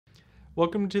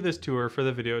Welcome to this tour for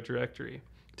the video directory.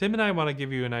 Tim and I want to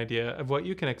give you an idea of what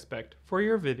you can expect for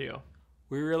your video.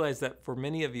 We realize that for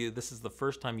many of you, this is the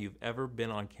first time you've ever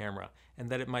been on camera and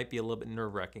that it might be a little bit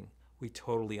nerve-wracking. We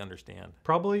totally understand.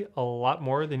 Probably a lot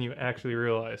more than you actually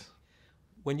realize.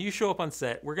 When you show up on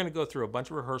set, we're going to go through a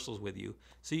bunch of rehearsals with you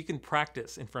so you can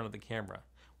practice in front of the camera.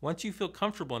 Once you feel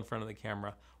comfortable in front of the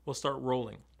camera, we'll start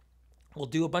rolling. We'll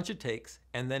do a bunch of takes,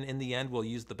 and then in the end, we'll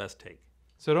use the best take.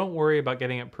 So don't worry about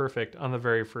getting it perfect on the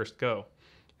very first go.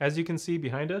 As you can see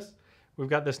behind us, we've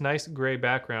got this nice gray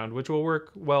background, which will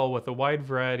work well with a wide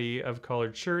variety of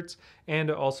colored shirts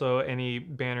and also any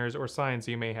banners or signs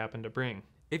you may happen to bring.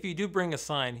 If you do bring a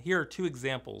sign, here are two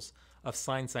examples of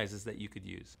sign sizes that you could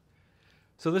use.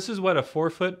 So this is what a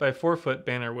 4-foot by 4-foot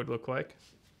banner would look like.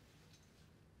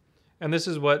 And this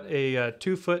is what a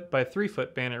 2-foot by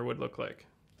 3-foot banner would look like.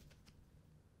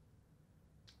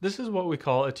 This is what we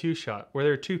call a two-shot, where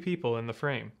there are two people in the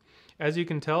frame. As you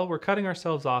can tell, we're cutting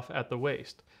ourselves off at the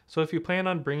waist. So if you plan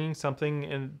on bringing something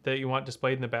in that you want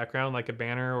displayed in the background, like a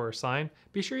banner or a sign,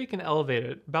 be sure you can elevate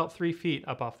it about 3 feet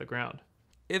up off the ground.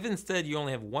 If instead you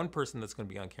only have one person that's going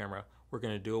to be on camera, we're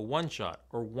going to do a one-shot,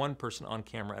 or one person on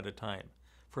camera at a time.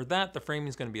 For that, the framing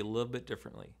is going to be a little bit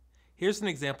differently. Here's an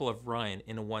example of Ryan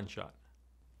in a one-shot.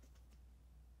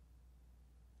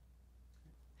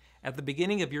 At the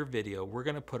beginning of your video, we're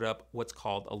going to put up what's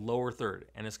called a lower third,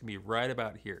 and it's going to be right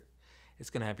about here.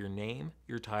 It's going to have your name,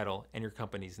 your title, and your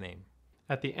company's name.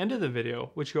 At the end of the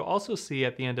video, which you'll also see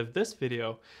at the end of this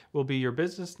video, will be your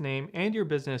business name and your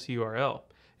business URL.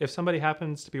 If somebody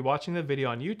happens to be watching the video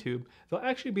on YouTube, they'll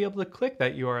actually be able to click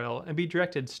that URL and be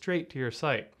directed straight to your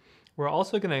site. We're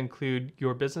also going to include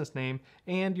your business name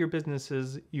and your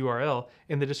business's URL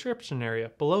in the description area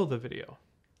below the video.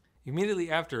 Immediately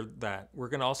after that, we're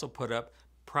going to also put up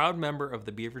proud member of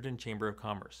the Beaverton Chamber of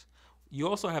Commerce. You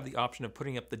also have the option of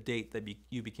putting up the date that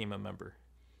you became a member.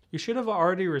 You should have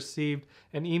already received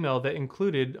an email that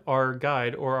included our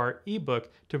guide or our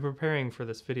ebook to preparing for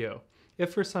this video.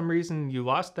 If for some reason you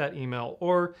lost that email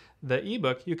or the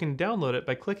ebook, you can download it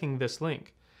by clicking this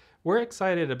link. We're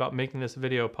excited about making this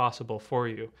video possible for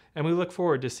you, and we look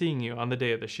forward to seeing you on the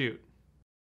day of the shoot.